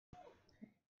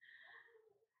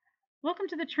Welcome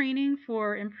to the training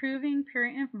for improving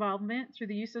parent involvement through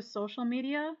the use of social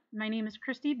media. My name is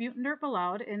Christy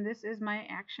Butendorp-Balaud, and this is my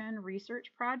action research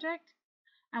project.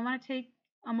 I want to take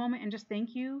a moment and just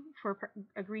thank you for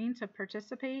agreeing to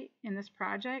participate in this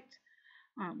project.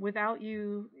 Without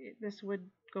you, this would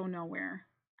go nowhere.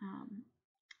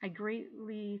 I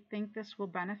greatly think this will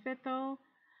benefit, though,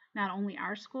 not only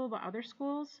our school, but other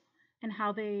schools and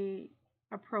how they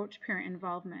approach parent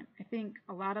involvement. I think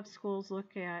a lot of schools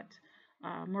look at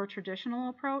a more traditional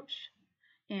approach,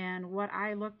 and what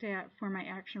I looked at for my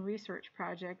action research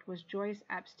project was Joyce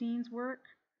Epstein's work,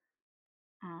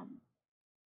 um,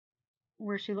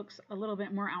 where she looks a little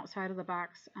bit more outside of the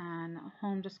box on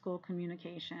home to school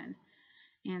communication.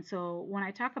 And so when I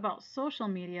talk about social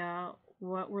media,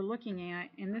 what we're looking at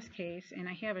in this case, and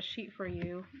I have a sheet for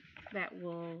you that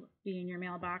will be in your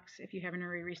mailbox if you haven't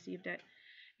already received it,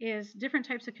 is different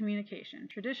types of communication.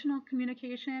 Traditional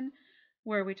communication,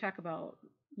 where we talk about,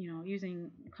 using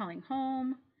calling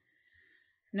home,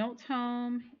 notes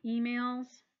home, emails,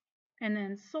 and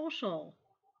then social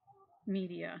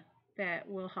media that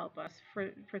will help us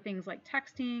for things like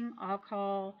texting, all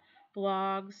call,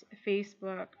 blogs,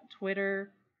 Facebook,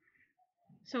 Twitter.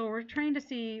 So we're trying to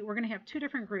see, we're going to have two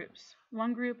different groups.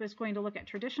 One group is going to look at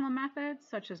traditional methods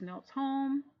such as notes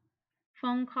home,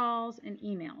 phone calls, and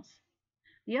emails.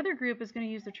 The other group is going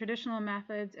to use the traditional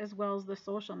methods as well as the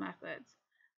social methods.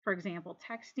 For example,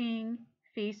 texting,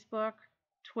 Facebook,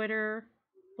 Twitter,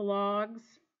 blogs,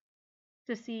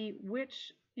 to see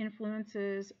which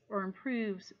influences or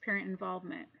improves parent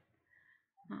involvement.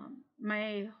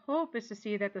 My hope is to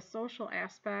see that the social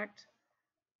aspect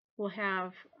will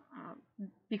have,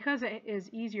 because it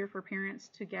is easier for parents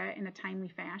to get in a timely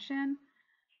fashion,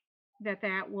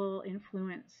 that will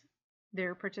influence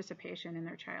their participation in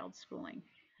their child's schooling.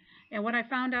 And what I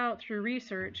found out through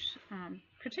research,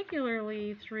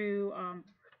 particularly through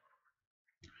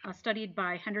a study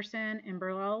by Henderson and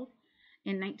Burrell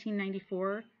in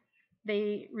 1994,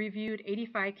 they reviewed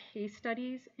 85 case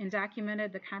studies and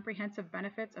documented the comprehensive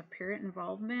benefits of parent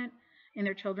involvement in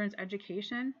their children's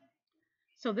education.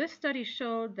 So this study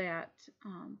showed that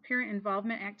parent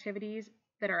involvement activities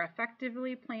that are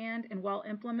effectively planned and well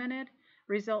implemented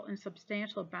result in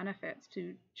substantial benefits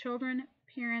to children,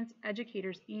 parents,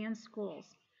 educators, and schools.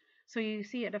 So you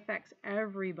see it affects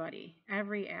everybody,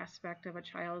 every aspect of a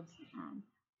child's,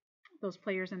 those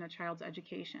players in a child's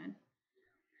education.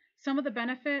 Some of the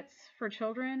benefits for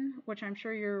children, which I'm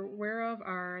sure you're aware of,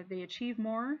 are they achieve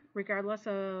more regardless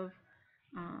of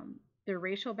their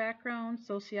racial background,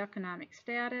 socioeconomic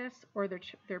status, or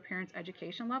their parents'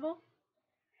 education level.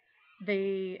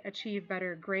 They achieve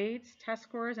better grades, test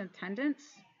scores, and attendance.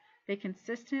 They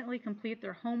consistently complete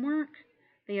their homework.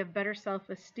 They have better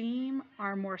self-esteem,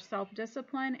 are more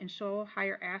self-disciplined, and show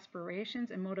higher aspirations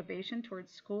and motivation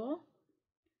towards school.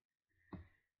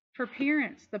 For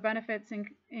parents, the benefits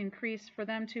increase for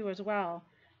them too as well.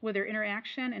 With their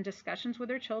interaction and discussions with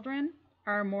their children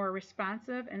are more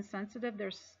responsive and sensitive to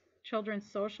their children's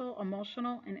social,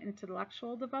 emotional, and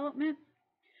intellectual development.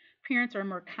 Parents are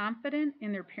more confident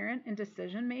in their parent and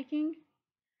decision making.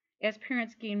 As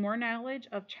parents gain more knowledge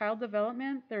of child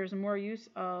development, there is more use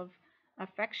of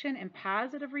affection and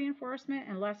positive reinforcement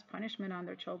and less punishment on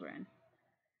their children.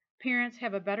 Parents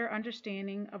have a better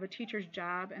understanding of a teacher's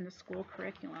job and the school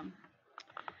curriculum.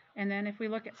 And then if we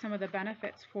look at some of the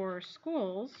benefits for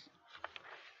schools,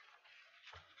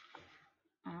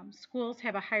 schools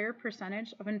have a higher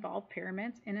percentage of involved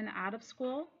parents in and out of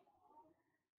school.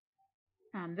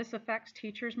 This affects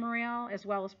teachers' morale as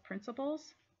well as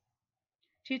principals.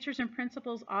 Teachers and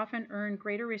principals often earn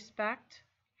greater respect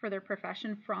for their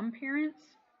profession from parents.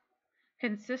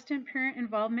 Consistent parent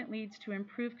involvement leads to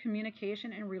improved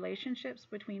communication and relationships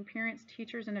between parents,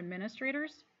 teachers, and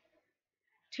administrators.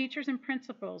 Teachers and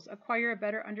principals acquire a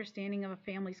better understanding of a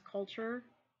family's culture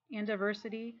and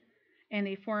diversity, and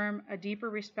they form a deeper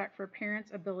respect for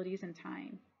parents' abilities and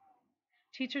time.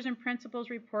 Teachers and principals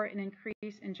report an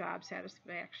increase in job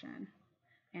satisfaction,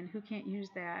 and who can't use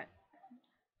that?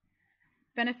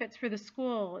 Benefits for the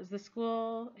school is the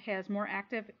school has more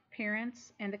active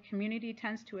parents, and the community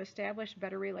tends to establish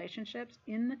better relationships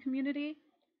in the community.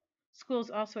 Schools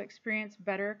also experience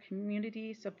better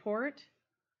community support.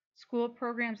 School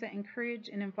programs that encourage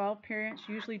and involve parents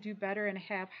usually do better and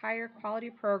have higher quality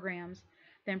programs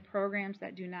than programs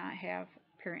that do not have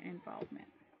parent involvement.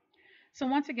 So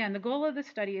once again, the goal of the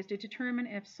study is to determine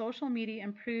if social media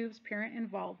improves parent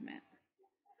involvement.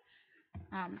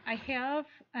 I have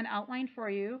an outline for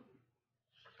you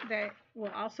that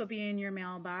will also be in your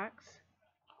mailbox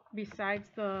besides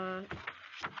the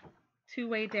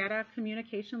two-way data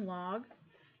communication log.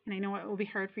 And I know it will be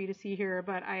hard for you to see here,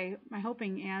 but I'm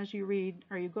hoping as you read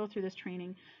or you go through this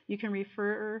training, you can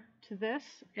refer to this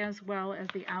as well as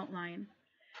the outline.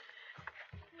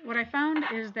 What I found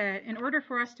is that in order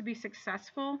for us to be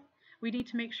successful, we need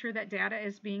to make sure that data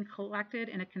is being collected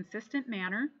in a consistent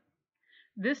manner.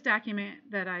 This document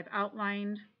that I've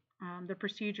outlined the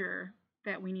procedure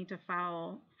that we need to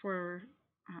follow for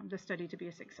the study to be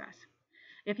a success.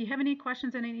 If you have any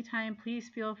questions at any time,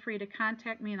 please feel free to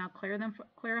contact me and I'll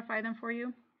clarify them for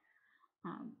you.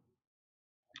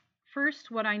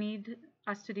 First, what I need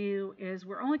us to do is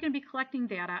we're only going to be collecting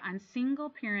data on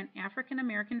single-parent African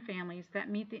American families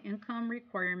that meet the income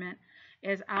requirement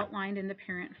as outlined in the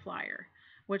parent flyer,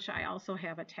 which I also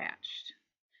have attached.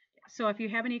 So if you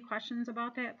have any questions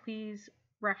about that, please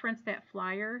reference that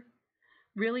flyer.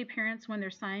 Really, parents, when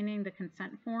they're signing the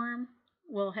consent form,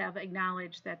 will have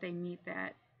acknowledged that they meet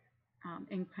that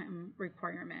income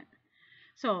requirement.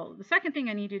 So the second thing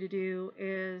I need you to do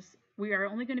is we are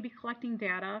only going to be collecting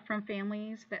data from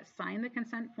families that sign the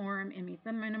consent form and meet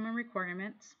the minimum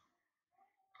requirements.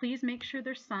 Please make sure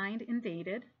they're signed and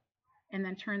dated, and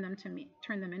then turn them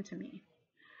into me.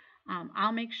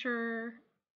 I'll make sure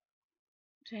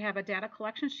to have a data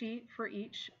collection sheet for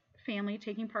each family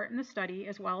taking part in the study,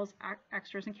 as well as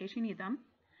extras in case you need them.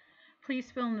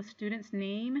 Please fill in the student's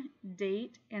name,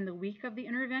 date, and the week of the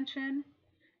intervention,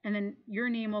 and then your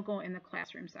name will go in the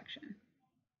classroom section.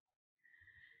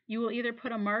 You will either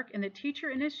put a mark in the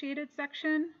teacher-initiated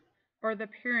section or the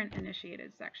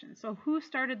parent-initiated section. So who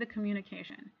started the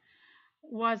communication?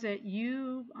 Was it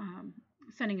you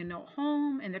sending a note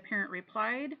home and the parent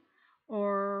replied,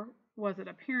 or was it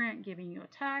a parent giving you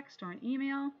a text or an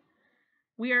email?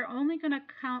 We are only going to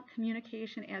count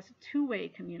communication as two-way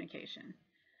communication.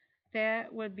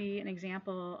 That would be an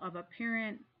example of a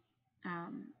parent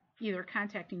either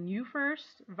contacting you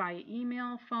first via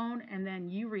email, phone, and then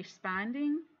you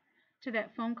responding to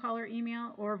that phone call or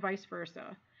email, or vice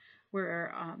versa,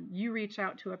 where you reach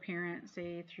out to a parent,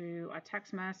 say through a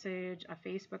text message, a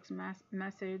Facebook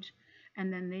message,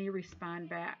 and then they respond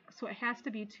back. So it has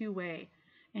to be two-way.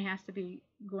 It has to be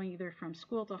going either from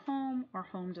school to home or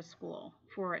home to school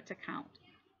for it to count.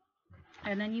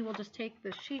 And then you will just take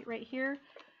the sheet right here.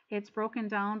 It's broken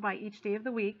down by each day of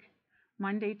the week: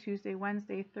 Monday, Tuesday,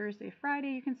 Wednesday, Thursday,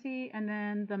 Friday, you can see, and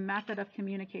then the method of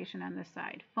communication on this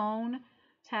side: phone,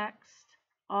 text,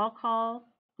 all call,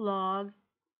 blog,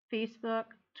 Facebook,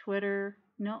 Twitter,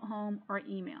 note home, or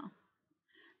email.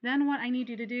 Then what I need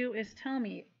you to do is tell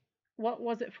me, what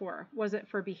was it for? Was it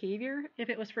for behavior? If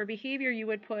it was for behavior, you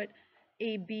would put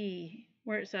a B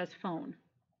where it says phone,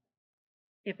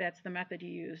 if that's the method you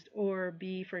used, or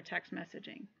B for text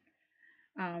messaging.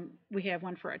 We have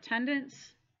one for attendance,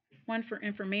 one for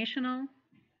informational,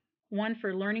 one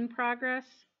for learning progress,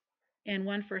 and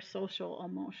one for social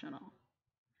emotional.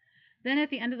 Then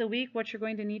at the end of the week, what you're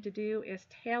going to need to do is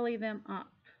tally them up,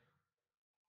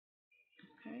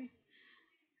 okay,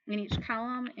 in each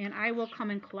column, and I will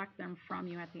come and collect them from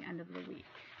you at the end of the week.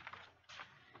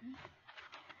 Okay.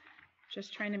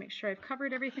 Just trying to make sure I've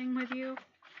covered everything with you.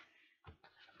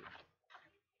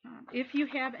 If you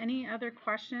have any other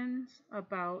questions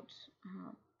about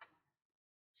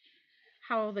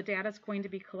how the data is going to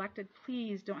be collected,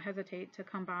 please don't hesitate to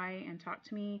come by and talk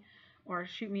to me or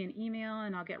shoot me an email,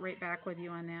 and I'll get right back with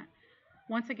you on that.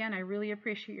 Once again, I really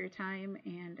appreciate your time,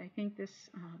 and I think this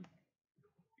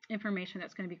information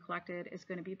that's going to be collected is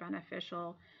going to be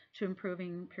beneficial to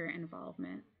improving parent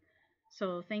involvement.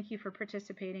 So thank you for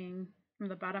participating. From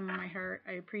the bottom of my heart,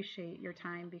 I appreciate your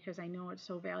time because I know it's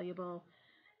so valuable,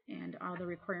 and all the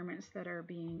requirements that are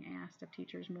being asked of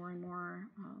teachers more and more.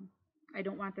 I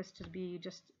don't want this to be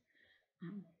just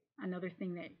another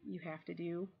thing that you have to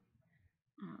do.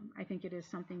 I think it is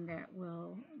something that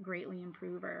will greatly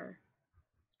improve our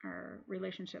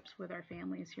relationships with our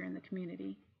families here in the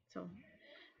community. So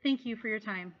thank you for your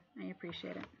time. I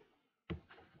appreciate it.